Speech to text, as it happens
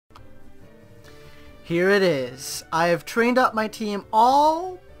Here it is. I have trained up my team,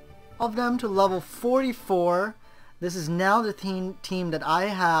 all of them, to level 44. This is now the team that I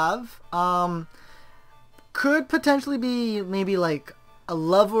have. Could potentially be maybe like a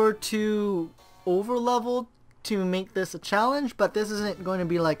level or two over leveled to make this a challenge, but this isn't going to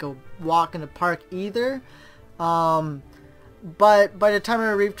be like a walk in the park either. But by the time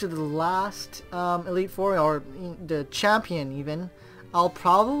I reach to the last Elite Four, or the champion even, I'll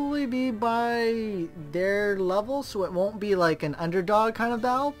probably be by their level, so it won't be like an underdog kind of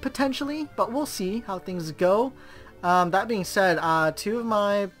battle, potentially, but we'll see how things go. That being said, two of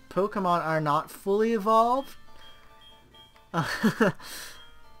my Pokemon are not fully evolved.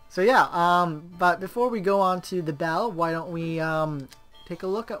 So yeah, but before we go on to the battle, why don't we take a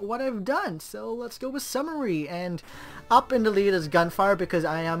look at what I've done. So let's go with summary, and up in the lead is Gunfire because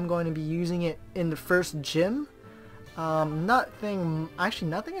I am going to be using it in the first gym. Nothing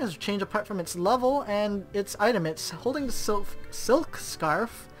has changed apart from its level and its item. It's holding the silk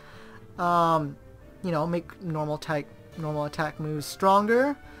scarf. You know, make normal attack moves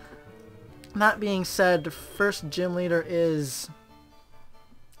stronger. That being said, the first gym leader is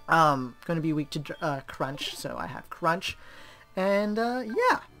going to be weak to Crunch, so I have Crunch, and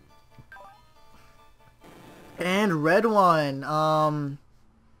yeah. And red one,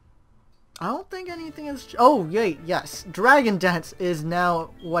 I don't think anything has... Oh, yay, yes. Dragon Dance is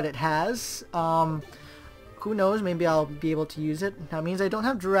now what it has. Who knows, maybe I'll be able to use it. That means I don't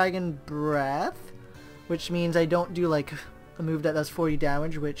have Dragon Breath, which means I don't do, like, a move that does 40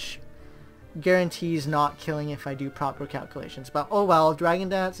 damage, which guarantees not killing if I do proper calculations. But, oh well, Dragon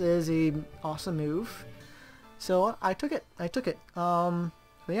Dance is a awesome move. So, I took it. But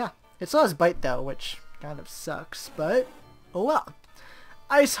yeah. It still has Bite, though, which kind of sucks, but oh well.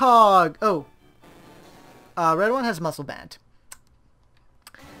 Ice Hog! Oh. Red one has Muscle Band.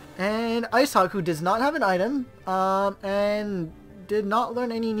 And Ice Hog, who does not have an item, and did not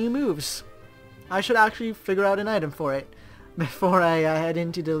learn any new moves. I should actually figure out an item for it before I head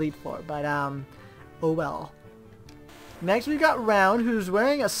into the Elite Four, but oh well. Next we got Round, who's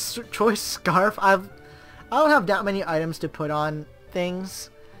wearing a choice scarf. I don't have that many items to put on things.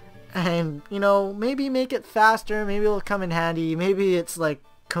 And, you know, maybe make it faster, maybe it'll come in handy, maybe it's like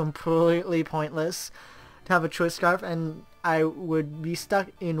completely pointless to have a choice scarf and I would be stuck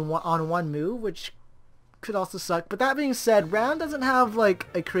on one move, which could also suck. But that being said, Round doesn't have like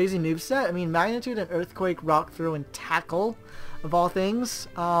a crazy moveset. I mean, Magnitude and Earthquake, Rock Throw, and Tackle, of all things.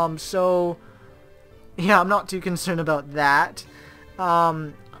 So, yeah, I'm not too concerned about that.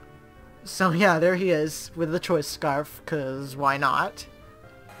 So yeah, there he is with the choice scarf, because why not?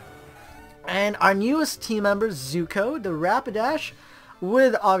 And our newest team member, Zuko, the Rapidash,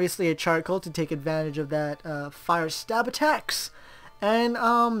 with obviously a charcoal to take advantage of that fire stab attacks. And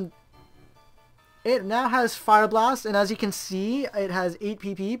it now has Fire Blast, and as you can see, it has 8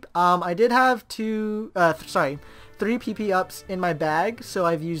 PP. I did have 3 PP ups in my bag, so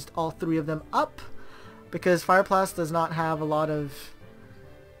I've used all 3 of them up, because Fire Blast does not have a lot of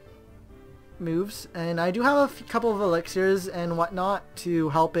moves. And I do have a couple of elixirs and whatnot to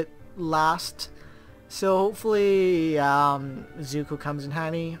help it last, so hopefully Zuko comes in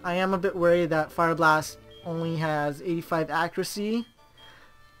handy. I am a bit worried that Fire Blast only has 85 accuracy,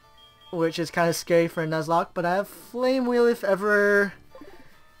 which is kind of scary for a Nuzlocke, but I have Flame Wheel if ever.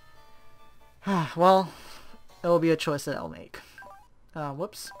 Well, it will be a choice that I'll make.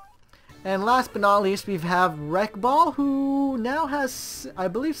 Whoops. And last but not least, we have Wreck Ball, who now has, I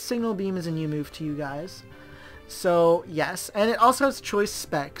believe, Signal Beam is a new move to you guys. So, yes, and it also has choice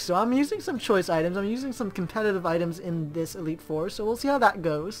spec. So I'm using some choice items. I'm using some competitive items in this Elite Four, so we'll see how that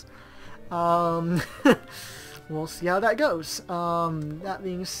goes. We'll see how that goes. That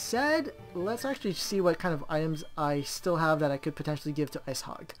being said, let's actually see what kind of items I still have that I could potentially give to Ice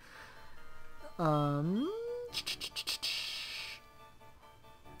Hog. I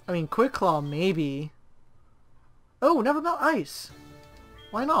mean, Quick Claw, maybe. Oh, Never Melt Ice.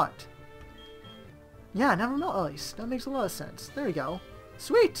 Why not? Yeah, Never Melt Ice. That makes a lot of sense. There we go.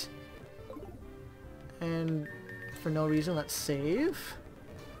 Sweet! And for no reason, let's save.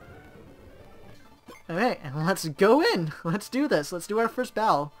 Alright, and let's go in! Let's do this. Let's do our first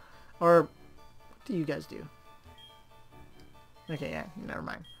battle. Or, what do you guys do? Okay, yeah, never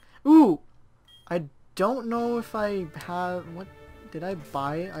mind. Ooh! I don't know if I have... What? Did I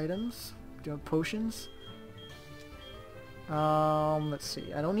buy items? Do I have potions? Let's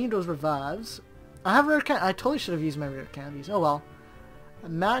see. I don't need those revives. I have rare I totally should have used my rare candies. Oh well.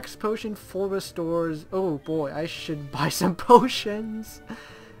 Max potion, full restores. Oh boy, I should buy some potions.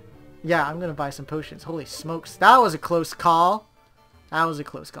 Yeah, I'm gonna buy some potions. Holy smokes. That was a close call. That was a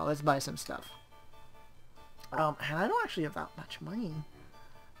close call. Let's buy some stuff. And I don't actually have that much money.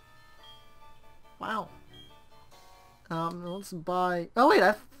 Wow. Let's buy... Oh wait, I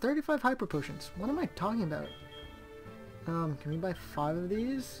have 35 hyper potions. What am I talking about? Can we buy 5 of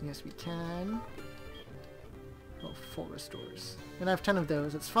these? Yes, we can. Oh, full restores. And I have 10 of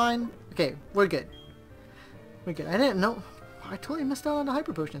those. It's fine. Okay, we're good. We're good. I didn't know. I totally missed out on the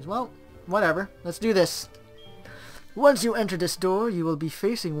hyper potions. Well, whatever. Let's do this. Once you enter this door, you will be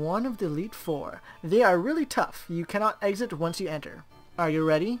facing one of the Elite Four. They are really tough. You cannot exit once you enter. Are you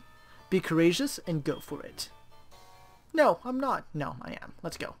ready? Be courageous and go for it. No, I'm not. No, I am.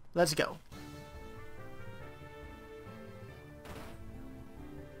 Let's go. Let's go.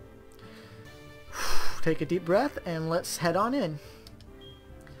 Take a deep breath and let's head on in.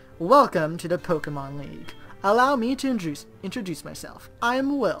 Welcome to the Pokemon League. Allow me to introduce myself. I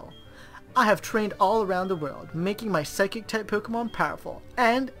am Will. I have trained all around the world, making my Psychic-type Pokemon powerful,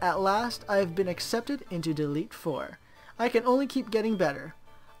 and at last I have been accepted into the Elite Four. I can only keep getting better.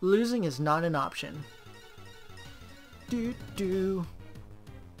 Losing is not an option. Oh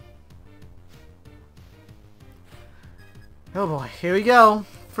boy, here we go.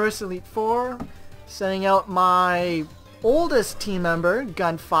 First Elite Four, sending out my oldest team member,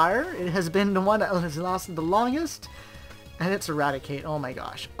 Gunfire. It has been the one that has lasted the longest. And it's Eradicate. Oh my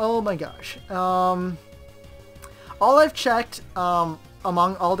gosh. Oh my gosh. All I've checked among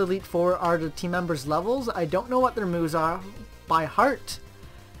all the Elite Four are the team members' levels. I don't know what their moves are by heart.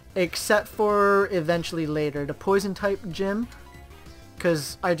 Except for eventually later. The Poison type gym.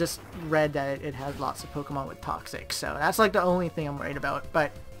 Because I just read that it has lots of Pokemon with Toxic. So that's like the only thing I'm worried about.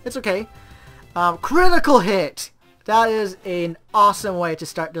 But it's okay. Critical hit! That is an awesome way to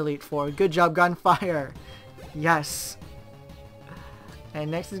start the Elite Four. Good job, Gunfire. Yes. And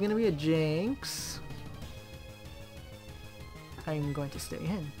next is going to be a Jinx. I'm going to stay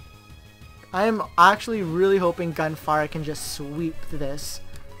in. I am actually really hoping Gunfire can just sweep this.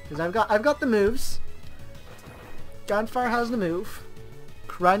 Because I've got the moves. Gunfire has the move.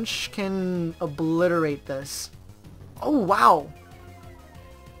 Crunch can obliterate this. Oh, wow.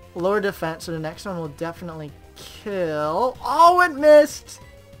 Lower defense, so the next one will definitely kill. Oh, it missed!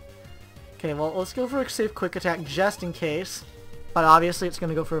 Okay, well, let's go for a safe quick attack just in case. But obviously it's going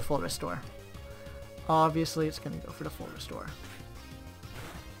to go for a full restore. Obviously it's going to go for the full restore.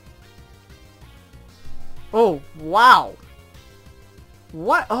 Oh, wow!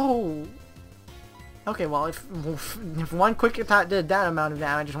 What? Oh! Okay, well, if one quick attack did that amount of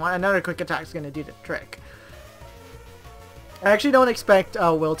damage, another quick attack is going to do the trick. I actually don't expect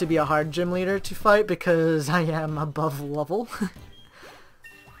Will to be a hard gym leader to fight because I am above level.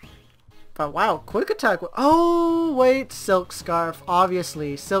 But wow, quick attack. Oh, wait, Silk Scarf.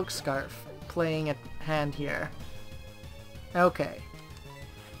 Obviously, Silk Scarf playing a hand here. Okay.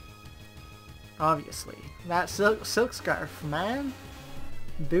 Obviously. That Silk Scarf, man.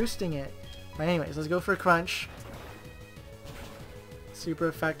 Boosting it. But anyways, let's go for Crunch. Super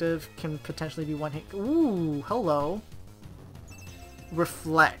effective. Can potentially be one hit. Ooh, hello.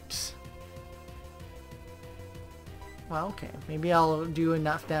 Reflect. Well, okay. Maybe I'll do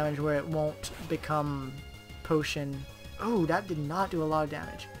enough damage where it won't become potion. Oh, that did not do a lot of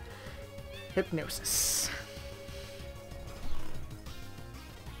damage. Hypnosis.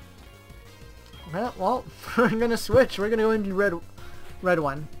 Well, we're gonna switch. We're gonna go into red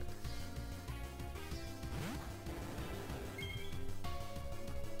one.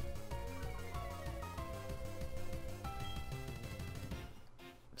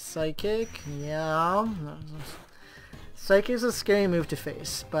 Psychic, yeah. Psychic is a scary move to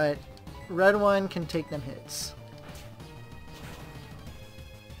face, but red one can take them hits.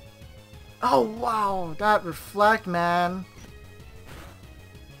 Oh wow, that reflect, man.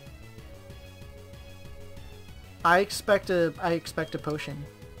 I expect a potion.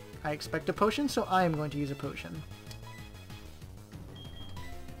 I expect a potion, so I am going to use a potion.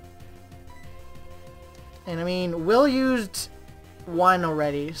 And I mean, Will used one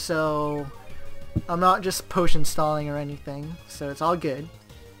already, so I'm not just potion stalling or anything, so it's all good.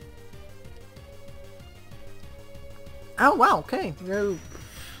 Oh wow, okay. You're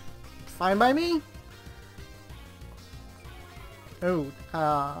fine by me? Oh,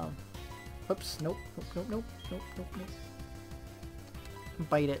 oops, nope, nope.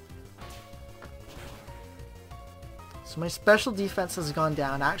 Bite it. So my special defense has gone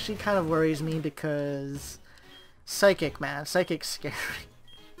down. Actually kind of worries me because Psychic, man. Psychic's scary.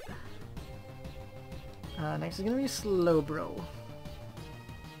 Next is going to be Slowbro.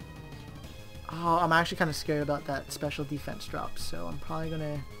 Oh, I'm actually kind of scared about that special defense drop, so I'm probably going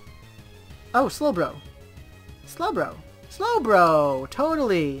to... Oh, Slowbro. Slowbro. Slowbro!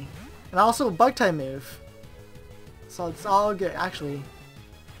 Totally! And also a Bug-type move. So it's all good. Actually,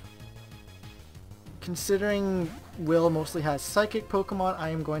 considering Will mostly has psychic Pokemon, I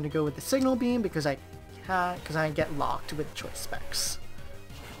am going to go with the Signal Beam because I get locked with choice specs.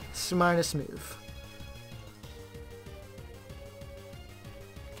 Smartest move.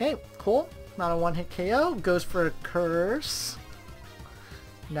 Okay, cool. Not a one-hit KO. Goes for a Curse.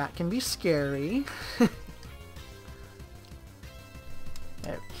 That can be scary.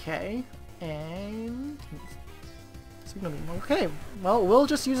 Okay, and Signal Beam. Okay, well, Will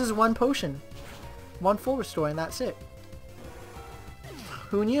just uses one potion. One full restore, and that's it.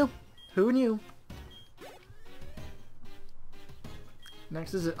 Who knew? Who knew?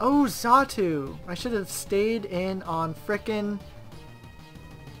 Next is it. Oh, Xatu! I should have stayed in on frickin'.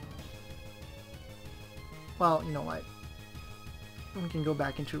 Well, you know what? We can go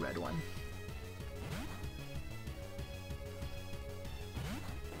back into red one.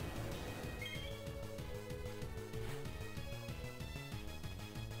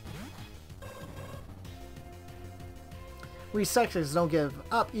 We sexers don't give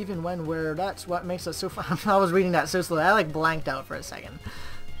up even when we're... That's what makes us so fun. I was reading that so slowly. I like blanked out for a second.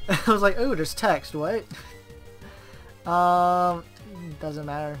 I was like, oh, there's text. What? Doesn't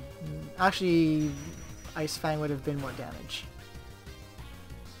matter. Actually, Ice Fang would have been more damage.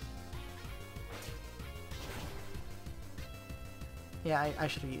 Yeah, I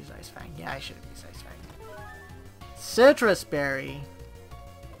should have used Ice Fang. Yeah, I should have used Ice Fang. Citrus Berry.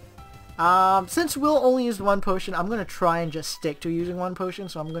 Since Will only used one potion, I'm gonna try and just stick to using one potion,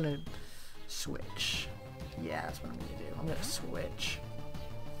 so I'm gonna switch. Yeah, that's what I'm gonna do. I'm gonna switch.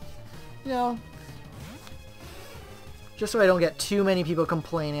 You know, just so I don't get too many people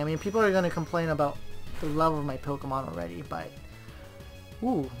complaining. I mean, people are gonna complain about the level of my Pokemon already, but...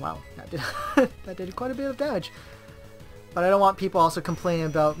 Ooh, wow, that did, that did quite a bit of damage. But I don't want people also complaining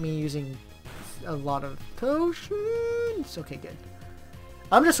about me using a lot of potions. Okay, good.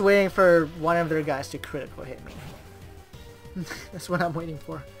 I'm just waiting for one of their guys to critical hit me. That's what I'm waiting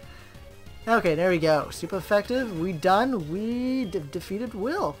for. Okay, there we go. Super effective. We done. We defeated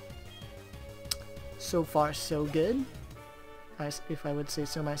Will. So far, so good. If I would say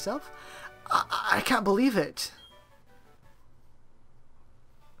so myself. I can't believe it.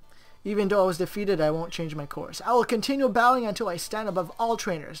 Even though I was defeated, I won't change my course. I will continue battling until I stand above all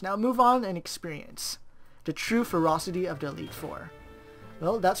trainers. Now move on and experience the true ferocity of the Elite Four.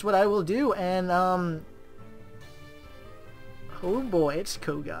 Well, that's what I will do, and, oh boy, it's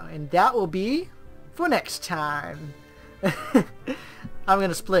Koga, and that will be for next time. I'm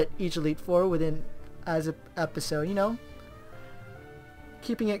gonna split each Elite Four within, as an episode, you know,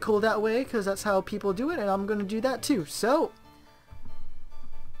 keeping it cool that way, because that's how people do it, and I'm gonna do that too, so,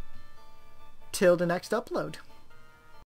 till the next upload.